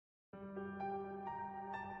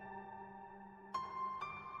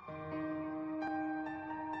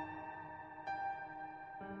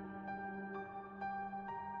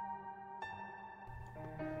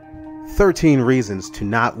13 reasons to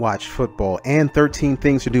not watch football and 13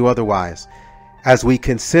 things to do otherwise. As we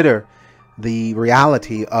consider the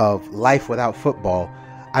reality of life without football,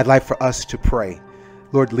 I'd like for us to pray.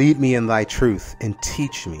 Lord, lead me in thy truth and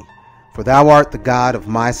teach me, for thou art the God of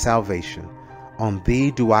my salvation. On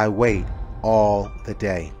thee do I wait all the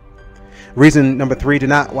day. Reason number 3 to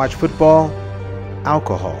not watch football: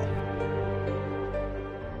 alcohol.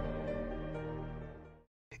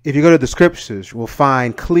 If you go to the scriptures, you will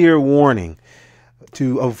find clear warning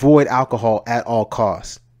to avoid alcohol at all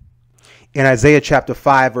costs. In Isaiah chapter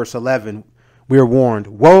 5, verse 11, we are warned,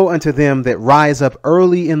 "Woe unto them that rise up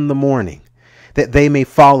early in the morning, that they may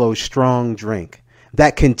follow strong drink,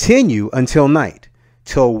 that continue until night,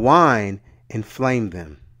 till wine inflame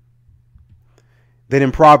them." Then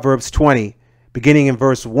in Proverbs 20, beginning in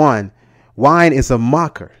verse 1, "Wine is a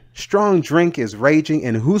mocker, strong drink is raging,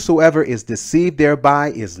 and whosoever is deceived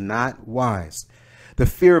thereby is not wise. The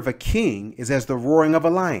fear of a king is as the roaring of a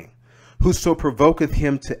lion. Whoso provoketh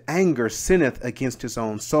him to anger sinneth against his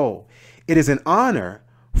own soul. It is an honor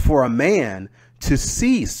for a man to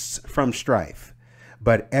cease from strife,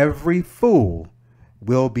 but every fool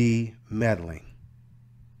will be meddling."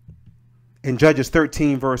 In Judges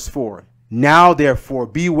 13, verse 4, "Now therefore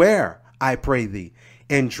beware, I pray thee,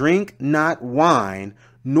 and drink not wine,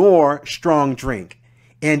 nor strong drink,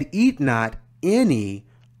 and eat not any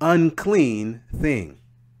unclean thing."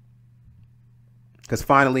 Because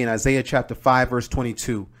finally in Isaiah chapter 5, verse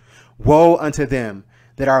 22, "Woe unto them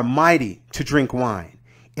that are mighty to drink wine,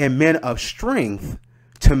 and men of strength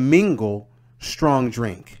to mingle strong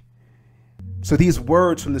drink." So these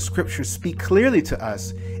words from the scriptures speak clearly to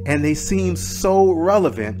us, and they seem so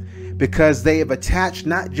relevant because they have attached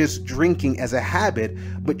not just drinking as a habit,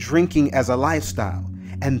 but drinking as a lifestyle.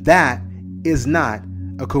 And that is not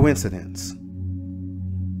a coincidence.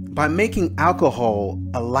 By making alcohol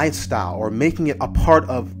a lifestyle, or making it a part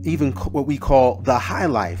of even what we call the high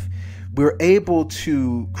life, we're able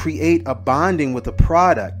to create a bonding with a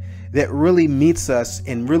product that really meets us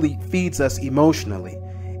and really feeds us emotionally.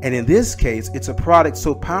 And in this case, it's a product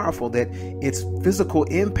so powerful that its physical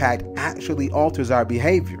impact actually alters our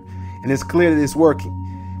behavior. And it's clear that it's working.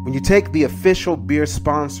 When you take the official beer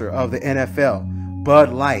sponsor of the NFL,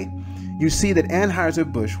 Bud Light, you see that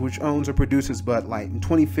Anheuser-Busch, which owns or produces Bud Light, in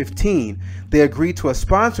 2015, they agreed to a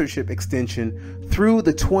sponsorship extension through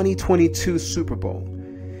the 2022 Super Bowl.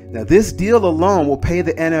 Now, this deal alone will pay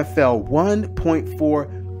the NFL $1.4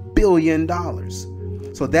 billion.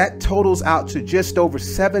 So that totals out to just over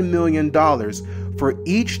 $7 million for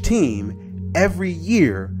each team every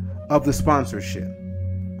year of the sponsorship.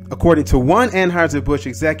 According to one Anheuser-Busch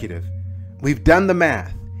executive, "We've done the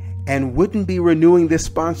math and wouldn't be renewing this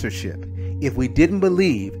sponsorship if we didn't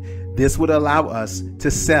believe this would allow us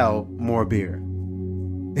to sell more beer."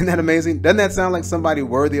 Isn't that amazing? Doesn't that sound like somebody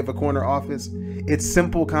worthy of a corner office? It's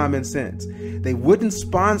simple common sense. They wouldn't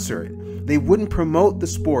sponsor it. They wouldn't promote the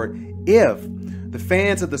sport if the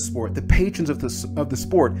fans of the sport, the patrons of the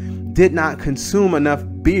sport, did not consume enough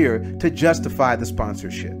beer to justify the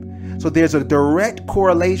sponsorship. So there's a direct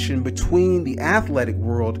correlation between the athletic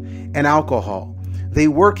world and alcohol. They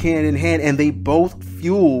work hand in hand, and they both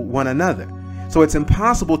fuel one another. So it's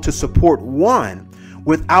impossible to support one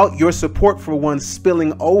without your support for one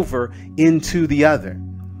spilling over into the other.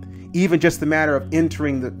 Even just the matter of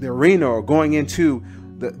entering the arena or going into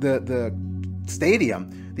the stadium,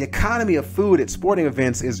 the economy of food at sporting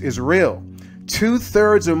events is real.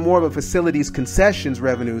 2/3 or more of a facility's concessions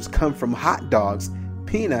revenues come from hot dogs,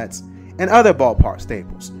 peanuts, and other ballpark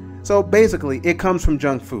staples. So basically, it comes from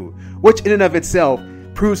junk food, which in and of itself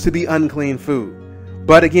proves to be unclean food.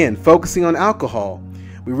 But again, focusing on alcohol,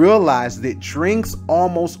 we realize that drinks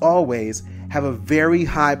almost always have a very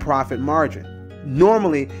high profit margin,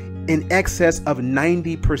 normally in excess of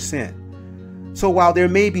 90%. So while there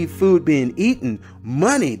may be food being eaten,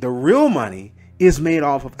 money, the real money, is made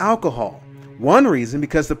off of alcohol. One reason,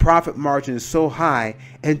 because the profit margin is so high,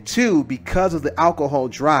 and two, because of the alcohol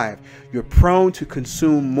drive, you're prone to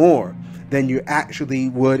consume more than you actually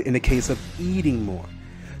would in the case of eating more.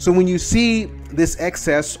 So when you see this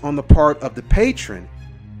excess on the part of the patron,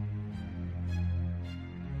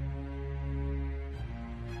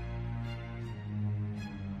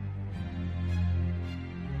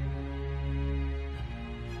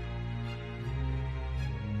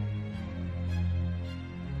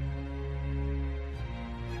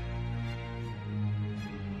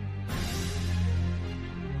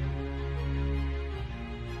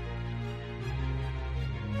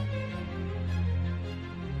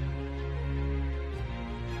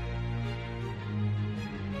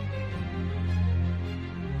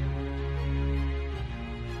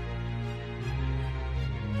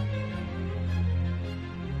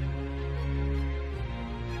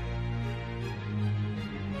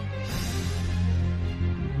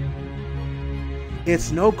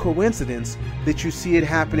 It's no coincidence that you see it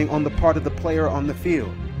happening on the part of the player on the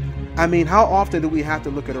field. I mean, how often do we have to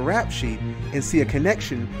look at a rap sheet and see a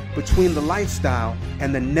connection between the lifestyle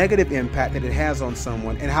and the negative impact that it has on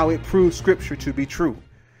someone and how it proves scripture to be true?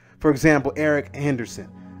 For example, Eric Henderson,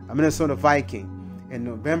 a Minnesota Viking. In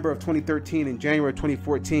November of 2013 and January of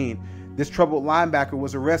 2014, this troubled linebacker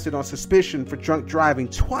was arrested on suspicion for drunk driving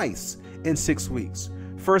twice in 6 weeks.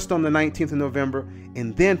 First on the 19th of November,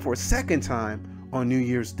 and then for a second time on New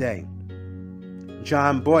Year's Day.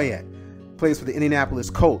 John Boyett plays for the Indianapolis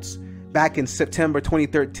Colts. Back in September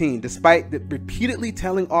 2013, despite repeatedly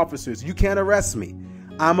telling officers, "You can't arrest me,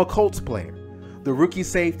 I'm a Colts player," the rookie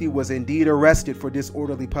safety was indeed arrested for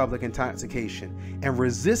disorderly public intoxication and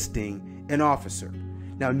resisting an officer.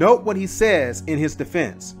 Now note what he says in his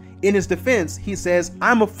defense. In his defense, he says,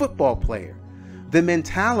 "I'm a football player." The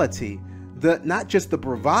mentality, not just the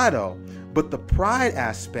bravado, but the pride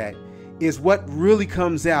aspect is what really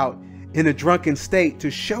comes out in a drunken state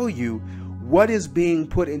to show you what is being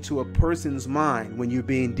put into a person's mind when you're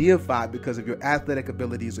being deified because of your athletic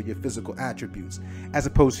abilities or your physical attributes, as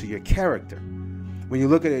opposed to your character. When you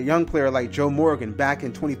look at a young player like Joe Morgan back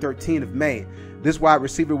in 2013 of May, this wide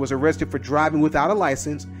receiver was arrested for driving without a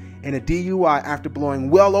license and a DUI after blowing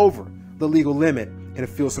well over the legal limit in a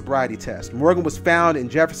field sobriety test. Morgan was found in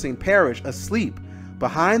Jefferson Parish asleep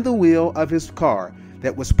behind the wheel of his car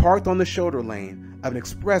that was parked on the shoulder lane of an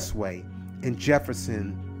expressway in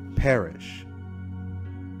Jefferson Parish.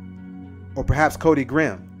 Or perhaps Cody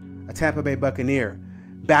Grimm, a Tampa Bay Buccaneer.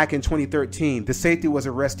 Back in 2013, the safety was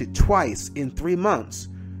arrested twice in 3 months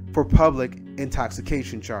for public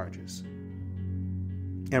intoxication charges.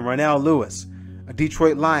 And Ronell Lewis, a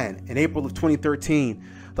Detroit Lion, in April of 2013,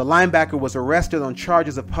 the linebacker was arrested on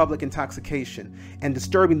charges of public intoxication and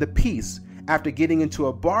disturbing the peace after getting into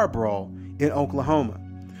a bar brawl in Oklahoma.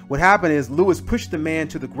 What happened is Lewis pushed the man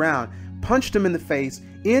to the ground, punched him in the face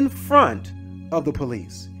in front of the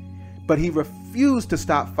police. But he refused to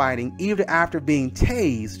stop fighting even after being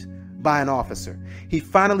tased by an officer. He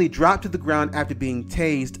finally dropped to the ground after being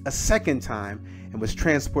tased a second time and was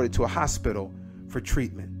transported to a hospital for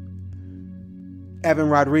treatment. Evan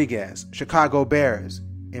Rodriguez, Chicago Bears.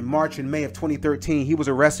 In March and May of 2013, he was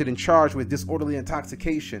arrested and charged with disorderly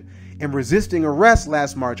intoxication and resisting arrest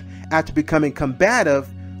last March after becoming combative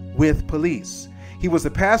with police. He was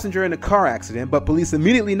a passenger in a car accident, but police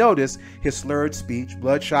immediately noticed his slurred speech,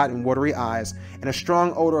 bloodshot and watery eyes, and a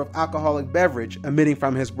strong odor of alcoholic beverage emitting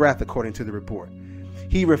from his breath, according to the report.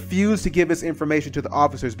 He refused to give his information to the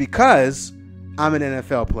officers because I'm an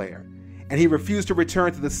NFL player, and he refused to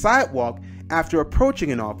return to the sidewalk after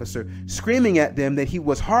approaching an officer, screaming at them that he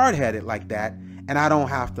was hard-headed like that, and I don't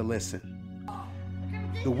have to listen.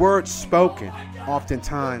 The words spoken,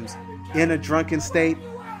 oftentimes in a drunken state,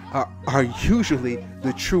 are usually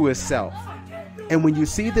the truest self. And when you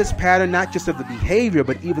see this pattern, not just of the behavior,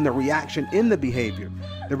 but even the reaction in the behavior,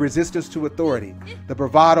 the resistance to authority, the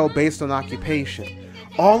bravado based on occupation,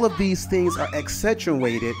 all of these things are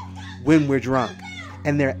accentuated when we're drunk.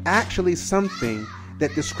 And they're actually something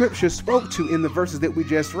that the scripture spoke to in the verses that we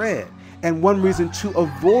just read. And one reason to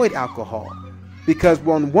avoid alcohol, because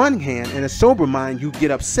on one hand, in a sober mind, you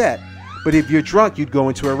get upset, but if you're drunk, you'd go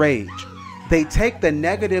into a rage. They take the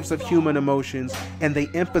negatives of human emotions and they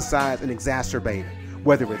emphasize and exacerbate it,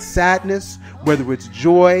 whether it's sadness, whether it's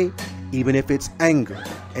joy, even if it's anger,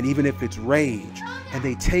 and even if it's rage, and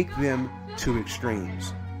they take them to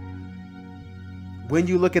extremes. When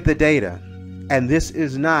you look at the data, and this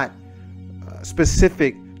is not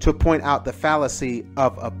specific to point out the fallacy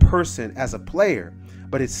of a person as a player,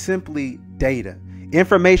 but it's simply data.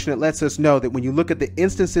 Information that lets us know that when you look at the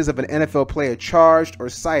instances of an NFL player charged or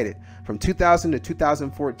cited from 2000 to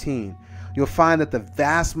 2014, you'll find that the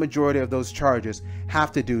vast majority of those charges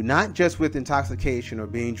have to do not just with intoxication or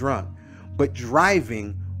being drunk, but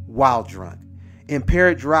driving while drunk,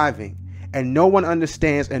 impaired driving, and no one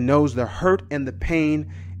understands and knows the hurt and the pain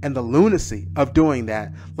and the lunacy of doing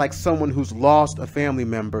that like someone who's lost a family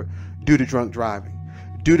member due to drunk driving,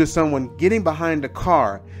 due to someone getting behind a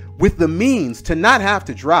car with the means to not have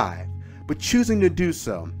to drive, but choosing to do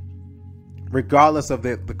so regardless of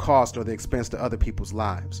the cost or the expense to other people's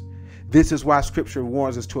lives. This is why scripture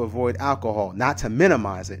warns us to avoid alcohol, not to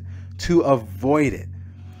minimize it, to avoid it.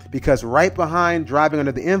 Because right behind driving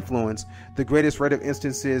under the influence, the greatest rate of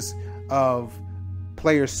instances of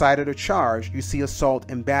players cited or charged, you see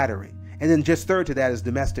assault and battery. And then just third to that is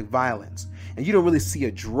domestic violence. And you don't really see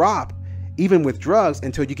a drop, even with drugs,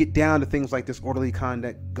 until you get down to things like disorderly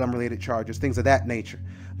conduct, gun-related charges, things of that nature.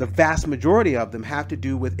 The vast majority of them have to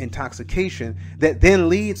do with intoxication that then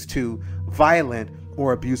leads to violent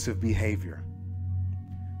or abusive behavior.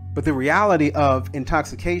 But the reality of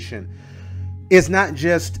intoxication is not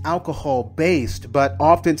just alcohol based, but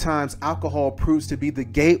oftentimes alcohol proves to be the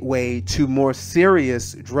gateway to more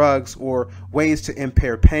serious drugs or ways to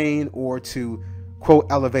impair pain or to, quote,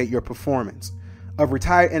 elevate your performance. Of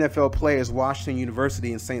retired NFL players, Washington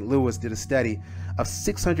University in St. Louis did a study of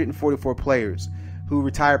 644 players who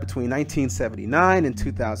retired between 1979 and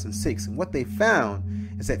 2006. And what they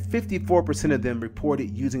found is that 54% of them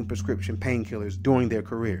reported using prescription painkillers during their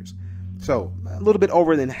careers. So a little bit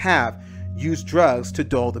over than half used drugs to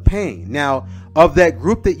dull the pain. Now, of that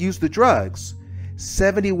group that used the drugs,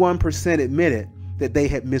 71% admitted that they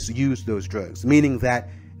had misused those drugs, meaning that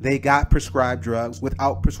they got prescribed drugs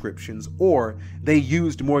without prescriptions, or they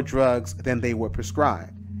used more drugs than they were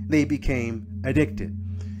prescribed. They became addicted.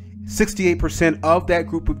 68% of that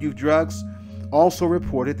group of used drugs also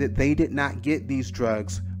reported that they did not get these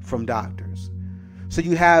drugs from doctors. So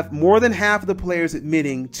you have more than half of the players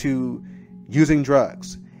admitting to using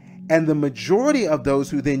drugs. And the majority of those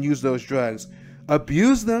who then use those drugs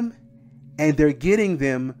abuse them, and they're getting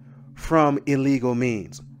them from illegal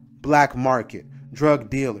means, black market, drug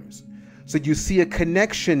dealers. So you see a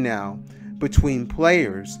connection now between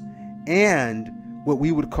players and what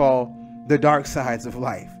we would call the dark sides of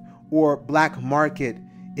life or black market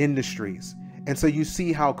industries. And so you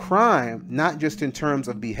see how crime, not just in terms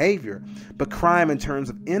of behavior, but crime in terms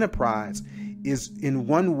of enterprise, is in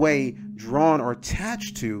one way drawn or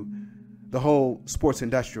attached to the whole sports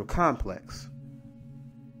industrial complex.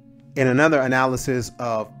 In another analysis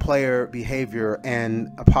of player behavior and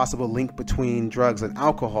a possible link between drugs and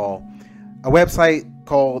alcohol, a website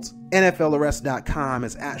called NFLarrest.com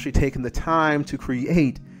has actually taken the time to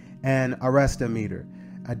create an arrestometer,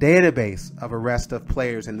 a database of arrest of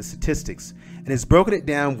players and the statistics, and it's broken it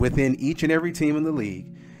down within each and every team in the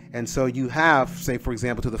league. And so you have, say, for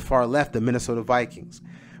example, to the far left, the Minnesota Vikings.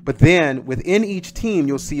 But then within each team,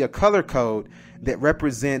 you'll see a color code that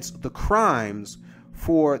represents the crimes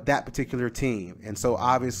for that particular team. And so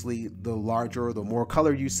obviously the larger, the more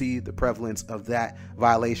color you see, the prevalence of that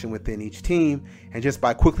violation within each team. And just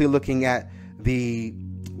by quickly looking at the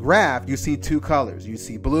graph, you see two colors. You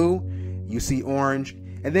see blue, you see orange,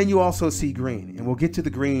 and then you also see green. And we'll get to the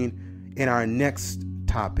green in our next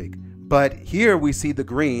topic. But here we see the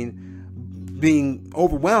green being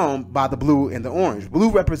overwhelmed by the blue and the orange.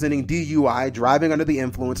 Blue representing DUI, driving under the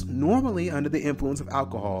influence, normally under the influence of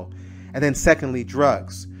alcohol. And then secondly,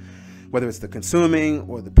 drugs, whether it's the consuming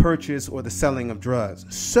or the purchase or the selling of drugs.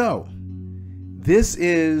 So this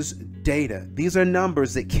is data. These are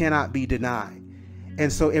numbers that cannot be denied.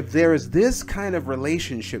 And so if there is this kind of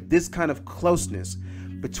relationship, this kind of closeness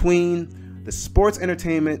between the sports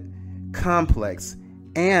entertainment complex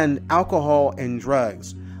and alcohol and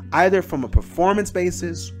drugs, either from a performance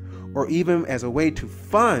basis or even as a way to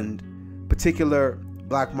fund particular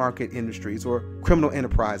black market industries or criminal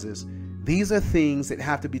enterprises, these are things that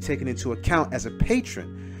have to be taken into account as a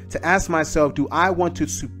patron to ask myself, do I want to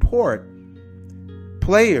support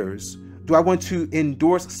players? Do I want to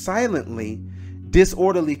endorse silently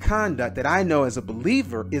disorderly conduct that I know as a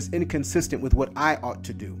believer is inconsistent with what I ought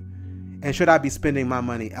to do? And should I be spending my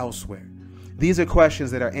money elsewhere? These are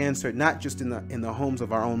questions that are answered not just in the homes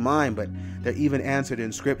of our own mind, but they're even answered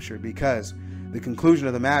in Scripture, because the conclusion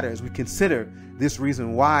of the matter is we consider this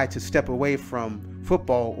reason why to step away from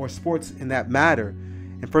football or sports in that matter.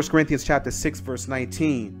 In 1 Corinthians chapter 6, verse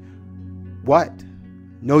 19, what?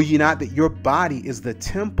 Know ye not that your body is the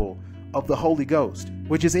temple of the Holy Ghost,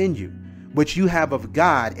 which is in you, which you have of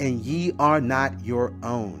God, and ye are not your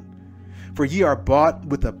own? For ye are bought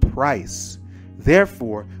with a price.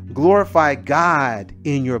 Therefore, glorify God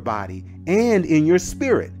in your body and in your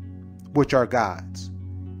spirit, which are God's.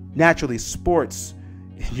 Naturally, sports,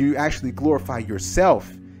 you actually glorify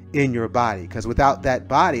yourself in your body, because without that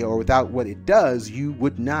body or without what it does, you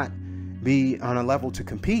would not be on a level to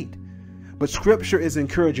compete. But Scripture is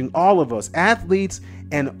encouraging all of us, athletes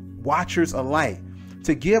and watchers alike,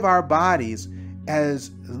 to give our bodies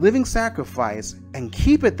as living sacrifice and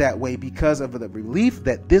keep it that way, because of the belief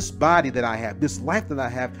that this body that I have, this life that I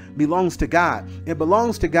have, belongs to God. It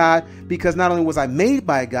belongs to God because not only was I made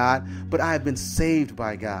by God, but I have been saved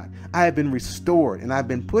by God. I have been restored, and I've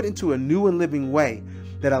been put into a new and living way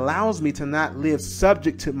that allows me to not live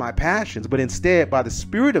subject to my passions, but instead by the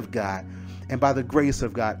Spirit of God and by the grace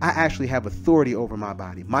of God, I actually have authority over my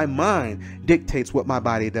body. My mind dictates what my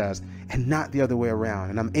body does, and not the other way around.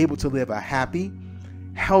 And I'm able to live a happy,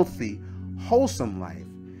 healthy, wholesome life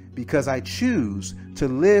because I choose to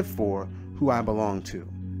live for who I belong to,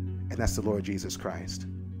 and that's the Lord Jesus Christ.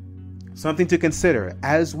 Something to consider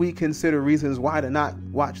as we consider reasons why to not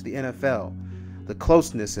watch the NFL. the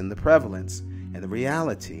closeness and the prevalence and the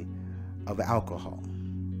reality of alcohol.